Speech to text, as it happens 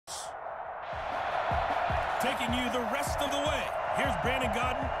taking you the rest of the way. Here's Brandon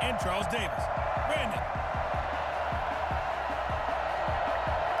Godden and Charles Davis. Brandon.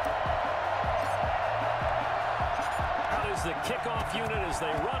 Out is the kickoff unit as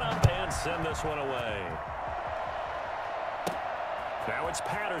they run up and send this one away. Now it's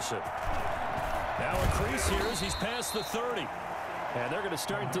Patterson. Now a crease here as he's past the 30. And they're going to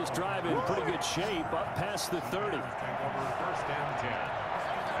start this drive in pretty good shape up past the 30.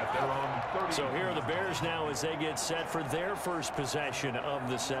 So here are the Bears now as they get set for their first possession of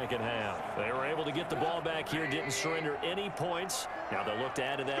the second half. They were able to get the ball back here, didn't surrender any points. Now they'll look to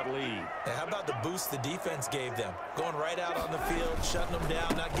add to that lead. And how about the boost the defense gave them? Going right out on the field, shutting them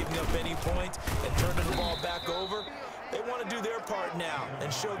down, not giving up any points, and turning the ball back over. They want to do their part now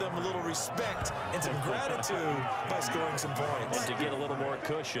and show them a little respect and some gratitude by scoring some points. And to get a little more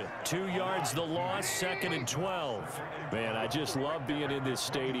cushion. 2 yards the loss, 2nd and 12. Man, I just love being in this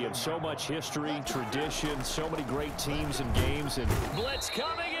stadium. So much history, tradition, so many great teams and games. And blitz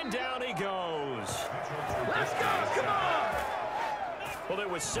coming, and down he goes. Let's go, come on! Well, it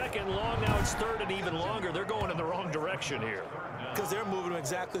was 2nd long, now it's 3rd and even longer. They're going in the wrong direction here. Because they're moving them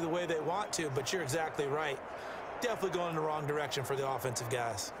exactly the way they want to, but you're exactly right. Definitely going in the wrong direction for the offensive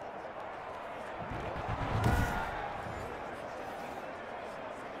guys.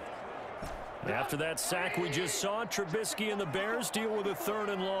 After that sack we just saw, Trubisky and the Bears deal with a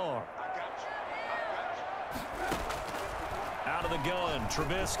 3rd and long. Out of the gun,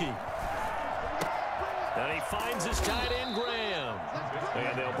 Trubisky. And he finds his tight end, Graham.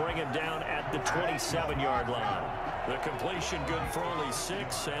 And they'll bring him down at the 27-yard line. The completion good for only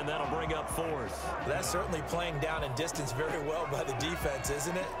 6, and that'll bring up 4th. That's certainly playing down in distance very well by the defense,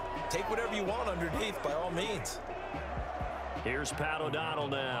 isn't it? Take whatever you want underneath by all means. Here's Pat O'Donnell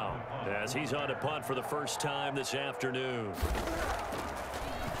now as he's on to punt for the first time this afternoon.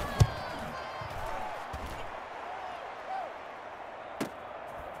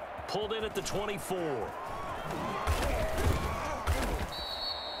 Pulled in at the 24.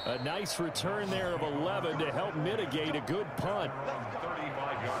 A nice return there of 11 to help mitigate a good punt.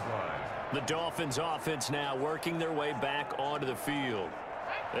 The Dolphins offense now working their way back onto the field.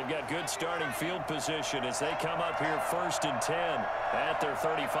 They've got good starting field position as they come up here 1st and 10 at their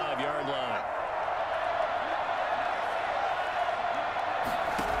 35-yard line.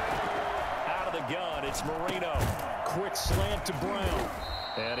 Out of the gun, it's Marino. Quick slant to Brown.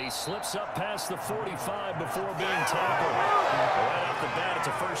 And he slips up past the 45 before being tackled. Right off the bat, it's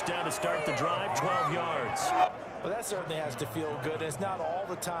a first down to start the drive, 12 yards. Well, that certainly has to feel good. And it's not all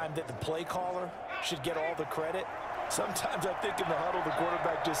the time that the play caller should get all the credit. Sometimes I think in the huddle, the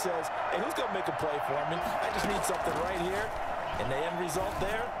quarterback just says, hey, who's going to make a play for me? I just need something right here. And the end result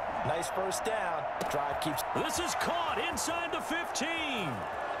there, nice first down. Drive keeps. This is caught inside the 15.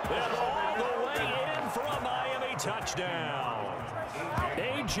 And all the way in for a Miami touchdown.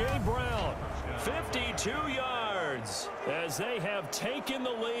 A.J. Brown, 52 yards as they have taken the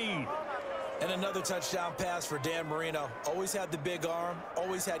lead. And another touchdown pass for Dan Marino. Always had the big arm,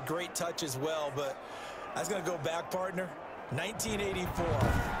 always had great touch as well. But I was going to go back, partner. 1984,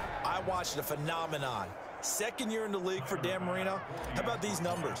 I watched a phenomenon. 2nd year in the league for Dan Marino. How about these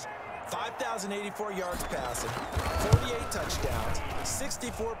numbers? 5,084 yards passing, 48 touchdowns,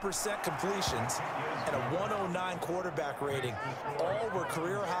 64% completions, and a 109 quarterback rating. All were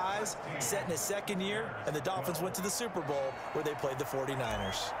career highs set in his 2nd year, and the Dolphins went to the Super Bowl where they played the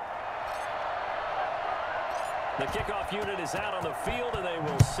 49ers. The kickoff unit is out on the field, and they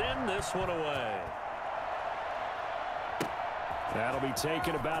will send this one away. That'll be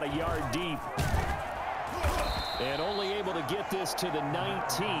taken about a yard deep. And only able to get this to the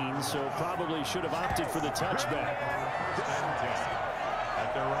 19, so probably should have opted for the touchback.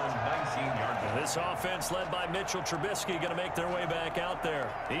 At their own 19-yard line. This offense led by Mitchell Trubisky going to make their way back out there.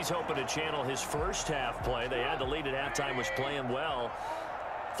 He's hoping to channel his first half play. They had the lead at halftime, was playing well.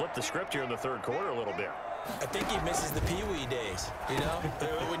 Flip the script here in the 3rd quarter a little bit. I think he misses the Pee-wee days, you know,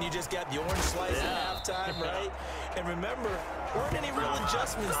 when you just got the orange slice at halftime, right? And remember, there weren't any real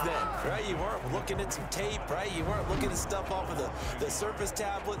adjustments then, right? You weren't looking at some tape, right? You weren't looking at stuff off of the Surface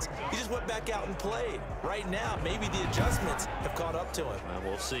tablets. You just went back out and played. Right now, maybe the adjustments have caught up to him.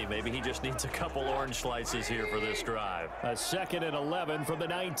 We'll see. Maybe he just needs a couple orange slices here for this drive. A 2nd and 11 from the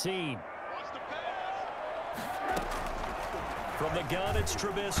 19. From the gun, it's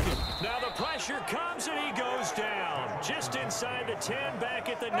Trubisky. Now the pressure comes, and he goes down. Just inside the 10, back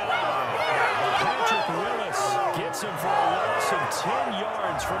at the 9. Patrick Willis Gets him for a loss of 10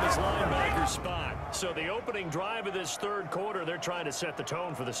 yards from his linebacker spot. So the opening drive of this third quarter, they're trying to set the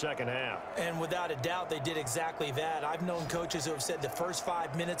tone for the second half. And without a doubt, they did exactly that. I've known coaches who have said the first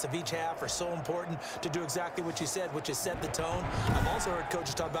 5 minutes of each half are so important to do exactly what you said, which is set the tone. I've also heard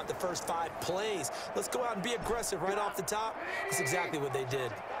coaches talk about the first 5 plays. Let's go out and be aggressive right off the top. That's exactly what they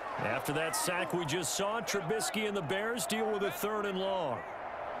did. After that sack we just saw, Trubisky and the Bears deal with a 3rd and long.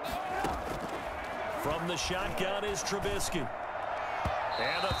 From the shotgun is Trubisky.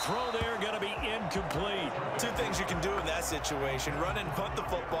 And the throw there going to be incomplete. 2 things you can do in that situation: run and punt the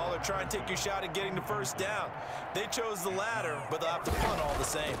football, or try and take your shot at getting the first down. They chose the latter, but they'll have to punt all the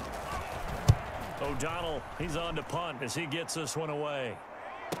same. O'Donnell, he's on to punt as he gets this one away.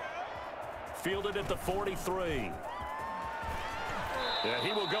 Fielded at the 43. And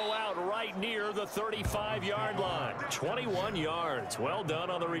he will go out right near the 35-yard line. 21 yards. Well done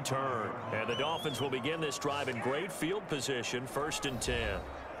on the return. And the Dolphins will begin this drive in great field position, 1st and 10.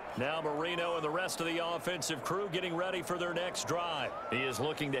 Now Marino and the rest of the offensive crew getting ready for their next drive. He is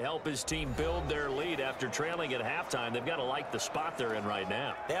looking to help his team build their lead after trailing at halftime. They've got to like the spot they're in right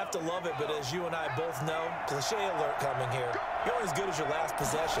now. They have to love it, but as you and I both know, cliche alert coming here. You're only as good as your last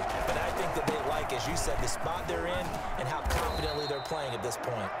possession. But I think that they like, as you said, the spot they're in and how confidently they're playing at this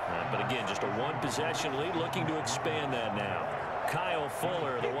point. But again, just a 1-possession lead, looking to expand that now. Kyle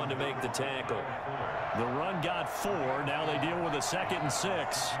Fuller, the one to make the tackle. The run got 4. Now they deal with a 2nd and 6. The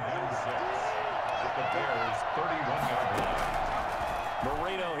Bears 31-yard line.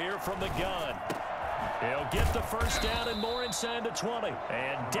 Marino here from the gun. He'll get the first down and more inside the 20.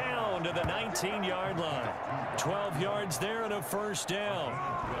 And down to the 19-yard line. 12 yards there and a first down.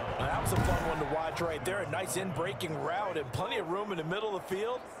 That was a fun one to watch right there. A nice in-breaking route and plenty of room in the middle of the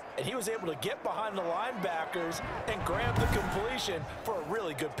field. And he was able to get behind the linebackers and grab the completion for a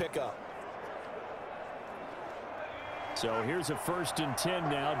really good pickup. So here's a 1st and 10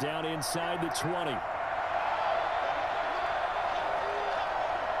 now, down inside the 20.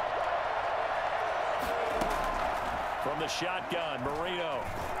 From the shotgun, Marino.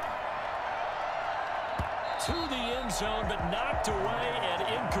 To the end zone, but knocked away and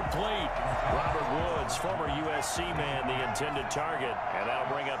incomplete. Robert Woods, former USC man, the intended target, and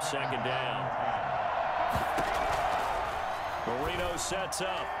that'll bring up 2nd down. Marino sets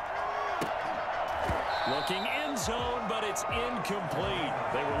up. Looking end zone, but it's incomplete.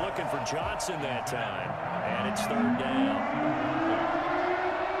 They were looking for Johnson that time, and it's 3rd down.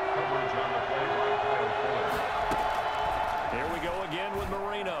 Here we go again with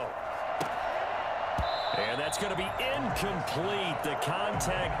Marino. And that's going to be incomplete. The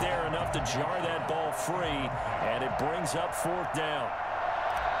contact there enough to jar that ball free, and it brings up 4th down.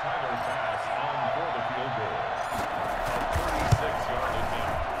 Tyler's pass on for the field goal. A 36-yard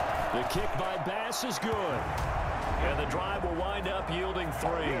attempt. The kick by Bass is good. And the drive will wind up yielding 3.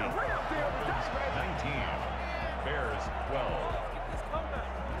 19. Bears 12.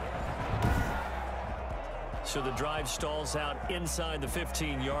 So the drive stalls out inside the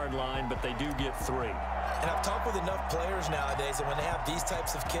 15-yard line, but they do get 3. And I've talked with enough players nowadays that when they have these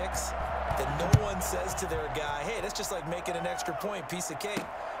types of kicks, that no one says to their guy, hey, that's just like making an extra point, piece of cake.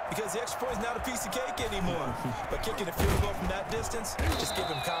 Because the extra point is not a piece of cake anymore. But kicking a field goal from that distance, just give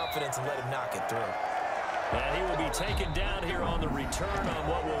him confidence and let him knock it through. And he will be taken down here on the return on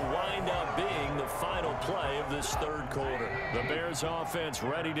what will wind up being the final play of this 3rd quarter. The Bears offense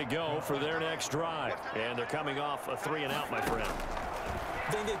ready to go for their next drive. And they're coming off a 3-and-out, my friend.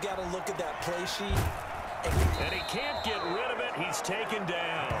 I think they've got to look at that play sheet. And he can't get rid of it. He's taken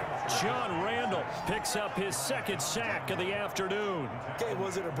down. John Randall picks up his 2nd sack of the afternoon. Okay,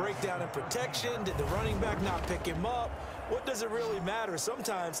 was it a breakdown in protection? Did the running back not pick him up? What does it really matter?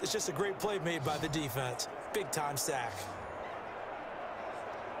 Sometimes it's just a great play made by the defense. Big-time sack.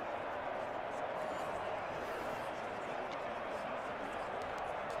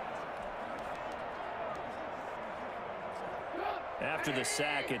 After the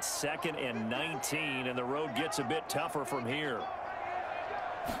sack, it's 2nd and 19, and the road gets a bit tougher from here.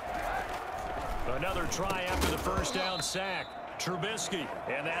 Another try after the first down sack. Trubisky,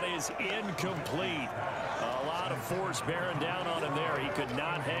 and that is incomplete. A lot of force bearing down on him there. He could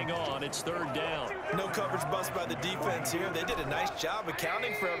not hang on. It's 3rd down. No coverage bust by the defense here. They did a nice job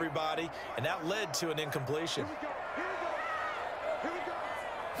accounting for everybody, and that led to an incompletion.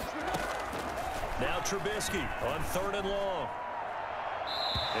 Now Trubisky on 3rd and long.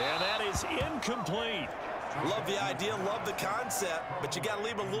 And that is incomplete. Love the idea, love the concept, but you got to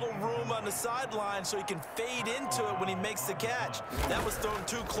leave a little room on the sideline so he can fade into it when he makes the catch. That was thrown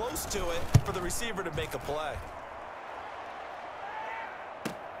too close to it for the receiver to make a play.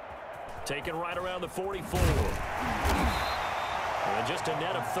 taken right around the 44. And just a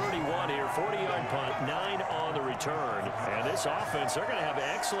net of 31 here, 40-yard punt, 9 on the return. And this offense, they're going to have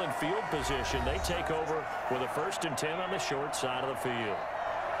excellent field position. They take over with a 1st and 10 on the short side of the field.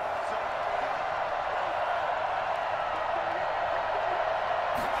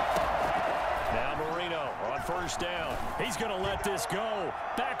 Now Marino on 1st down. He's going to let this go.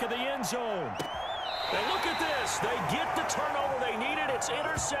 Back of the end zone. And look at this. They get the turnover they needed. It's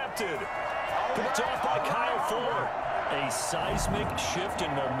intercepted. Picked off by Kyle Fuller. A seismic shift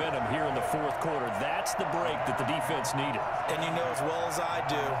in momentum here in the 4th quarter. That's the break that the defense needed. And you know as well as I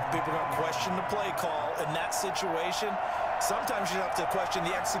do, people are going to question the play call in that situation. Sometimes you have to question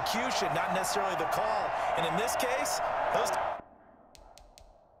the execution, not necessarily the call. And in this case, those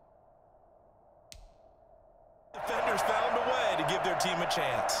defenders found a way to give their team a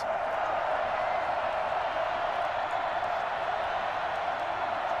chance.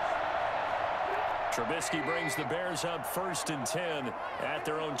 Trubisky brings the Bears up 1st and 10 at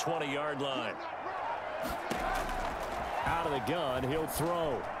their own 20-yard line. Out of the gun, he'll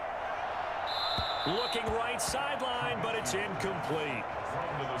throw. Looking right sideline, but it's incomplete.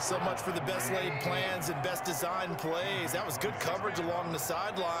 So much for the best laid plans and best designed plays. That was good coverage along the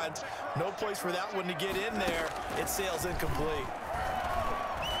sidelines. No place for that one to get in there. It sails incomplete.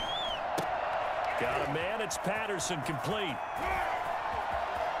 Got a man, it's Patterson, complete.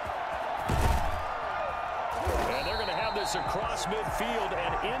 And they're going to have this across midfield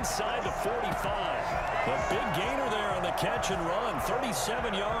and inside the 45. A big gainer there on the catch and run,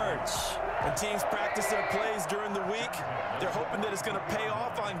 37 yards. When teams practice their plays during the week, they're hoping that it's going to pay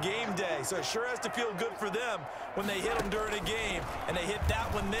off on game day. So it sure has to feel good for them when they hit them during a game. And they hit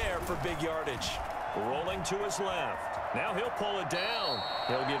that one there for big yardage. Rolling to his left. Now he'll pull it down.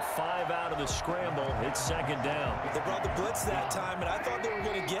 He'll get 5 out of the scramble. It's 2nd down. They brought the blitz that time, and I thought they were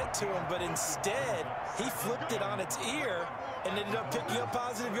going to get to him. But instead, he flipped it on its ear and ended up picking up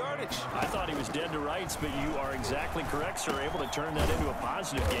positive yardage. I thought he was dead to rights, but you are exactly correct, sir. Able to turn that into a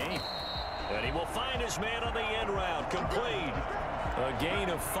positive gain. And he will find his man on the end route. Complete. A gain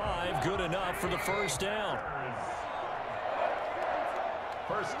of 5. Good enough for the 1st down.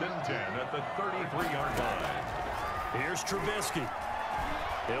 1st and 10 at the 33-yard line. Here's Trubisky.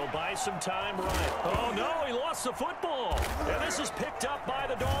 He'll buy some time right. Oh, no, he lost the football. And this is picked up by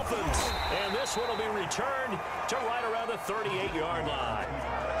the Dolphins. And this one will be returned to right around the 38-yard line.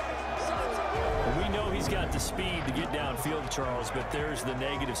 We know he's got the speed to get downfield, Charles, but there's the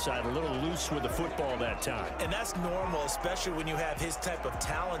negative side. A little loose with the football that time. And that's normal, especially when you have his type of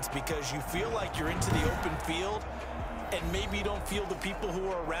talents, because you feel like you're into the open field and maybe you don't feel the people who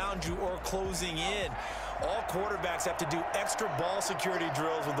are around you or closing in. All quarterbacks have to do extra ball security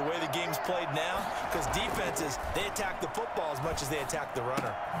drills with the way the game's played now, because defenses, they attack the football as much as they attack the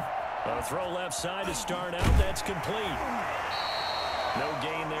runner. A throw left side to start out. That's complete. No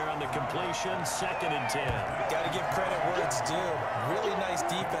gain there on the completion. 2nd and 10. Got to give credit where it's due. Really nice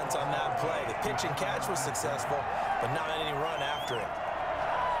defense on that play. The pitch and catch was successful, but not any run after it.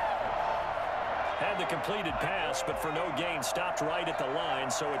 Had the completed pass, but for no gain, stopped right at the line,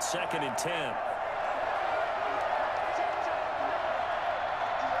 so it's 2nd and 10.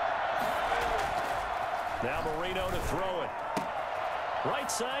 Now Marino to throw it. Right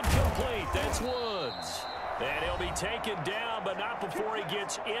side complete. That's Woods. And he'll be taken down, but not before he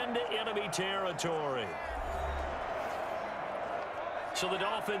gets into enemy territory. So the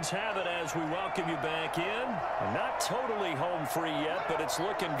Dolphins have it as we welcome you back in. Not totally home free yet, but it's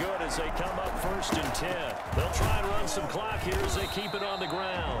looking good as they come up 1st and 10. They'll try and run some clock here as they keep it on the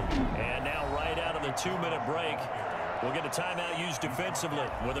ground. And now right out of the 2-minute break, we'll get a timeout used defensively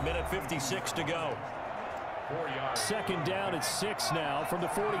with 1:56 to go. 2nd down at 6 now from the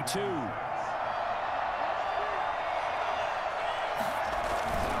 42.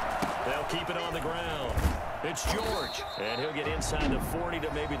 They'll keep it on the ground. It's George, and he'll get inside the 40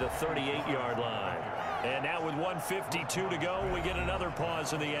 to maybe the 38-yard line. And now with 1:52 to go, we get another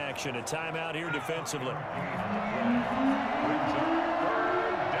pause in the action. A timeout here defensively.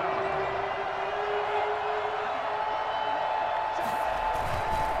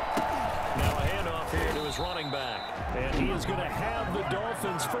 Now a handoff here to his running back. And he is going to have the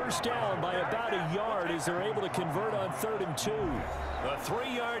Dolphins 1st down by about a yard as they're able to convert on 3rd and 2. A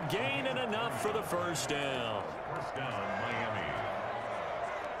 3-yard gain and enough for the 1st down. 1st down, Miami.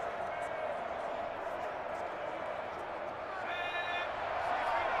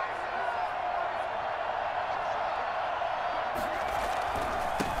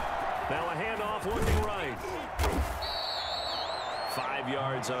 Now a handoff looking right. 5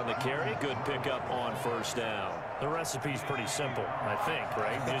 yards on the carry. Good pickup on first down. The recipe's pretty simple, I think,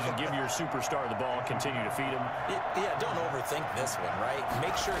 right? You just give your superstar the ball, continue to feed him. Yeah, don't overthink this one, right?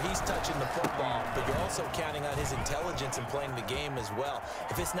 Make sure he's touching the football, but you're also counting on his intelligence in playing the game as well.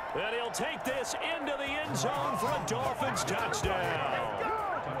 If it's not... And he'll take this into the end zone for a Dolphins touchdown.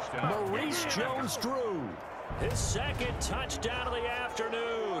 Maurice Jones-Drew, his second touchdown of the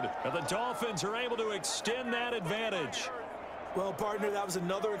afternoon. And the Dolphins are able to extend that advantage. Well, partner, that was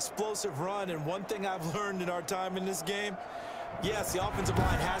another explosive run, and one thing I've learned in our time in this game, yes, the offensive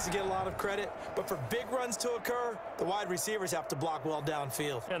line has to get a lot of credit, but for big runs to occur, the wide receivers have to block well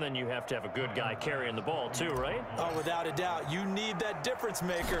downfield. And then you have to have a good guy carrying the ball too, right? Oh, without a doubt. You need that difference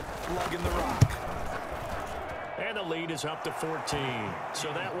maker lugging the rock. And the lead is up to 14.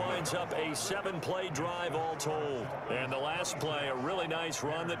 So that winds up a 7-play drive all told. And the last play, a really nice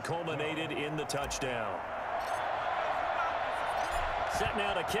run that culminated in the touchdown. Set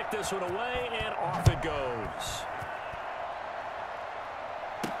now to kick this one away, and off it goes.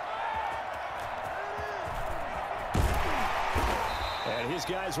 And his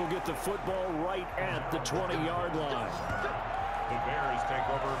guys will get the football right at the 20-yard line. The Bears take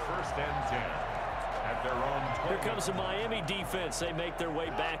over 1st and 10. At their own 20. Here comes the Miami defense. They make their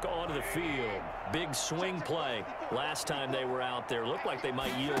way back onto the field. Big swing play. Last time they were out there, looked like they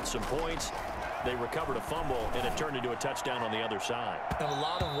might yield some points. They recovered a fumble, and it turned into a touchdown on the other side. In a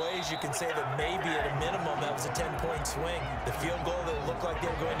lot of ways, you can say that maybe at a minimum that was a 10-point swing. The field goal that looked like they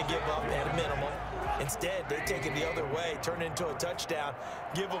were going to give up at a minimum. Instead, they take it the other way, turn it into a touchdown,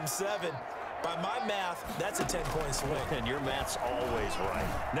 give them 7. By my math, that's a 10-point swing. And your math's always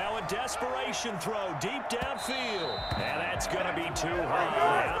right. Now a desperation throw deep downfield. And that's going to be too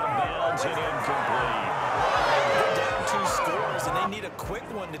high, out of bounds and incomplete. They're down 2 scores, and they need a quick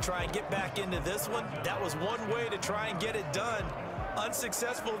one to try and get back into this one. That was one way to try and get it done.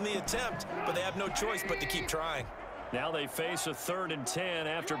 Unsuccessful in the attempt, but they have no choice but to keep trying. Now they face a 3rd and 10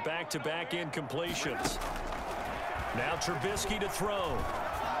 after back-to-back incompletions. Now Trubisky to throw.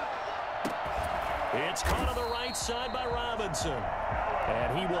 It's caught on the right side by Robinson.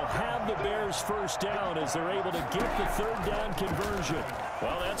 And he will have the Bears first down as they're able to get the 3rd down conversion.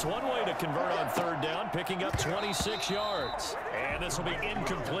 Well, that's one way to convert on 3rd down, picking up 26 yards. And this will be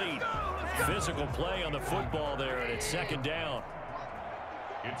incomplete. Physical play on the football there, and it's 2nd down.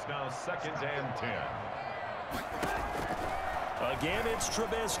 It's now 2nd and 10. Again, it's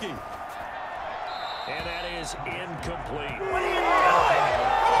Trubisky. And that is incomplete.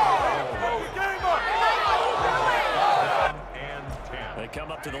 They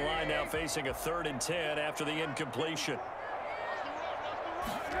come up to the line now facing a 3rd and 10 after the incompletion.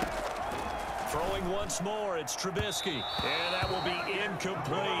 Throwing once more, it's Trubisky. And that will be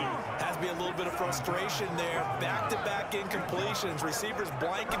incomplete. Has to be a little bit of frustration there. Back-to-back incompletions. Receivers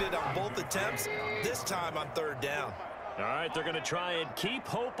blanketed on both attempts, this time on 3rd down. All right, they're going to try and keep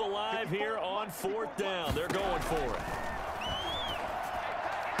hope alive here on 4th down. They're going for it.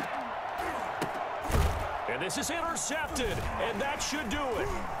 And this is intercepted, and that should do it.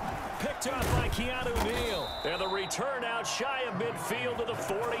 Picked up by Keanu Neal. And the return out shy of midfield to the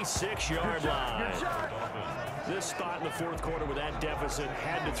 46-yard line. This spot in the 4th quarter with that deficit,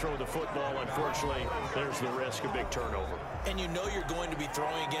 had to throw the football. Unfortunately, there's the risk of big turnover. And you know you're going to be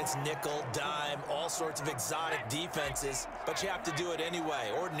throwing against nickel, dime, all sorts of exotic defenses, but you have to do it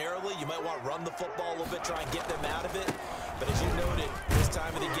anyway. Ordinarily, you might want to run the football a little bit, try and get them out of it. But as you noted, this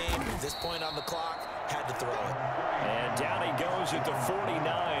time of the game, at this point on the clock, had to throw it. And down he goes at the 49,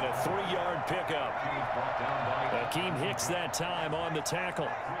 a 3-yard pickup. Akeem Hicks that time on the tackle.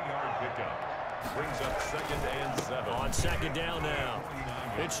 3-yard pickup. Brings up 2nd and 7. On 2nd down now.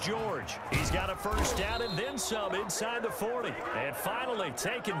 It's George. He's got a first down and then some inside the 40. And finally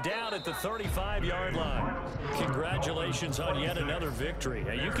taken down at the 35-yard line. Congratulations on yet another victory.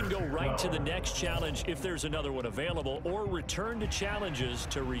 Now, you can go right to the next challenge if there's another one available, or return to challenges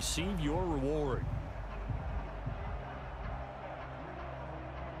to receive your reward.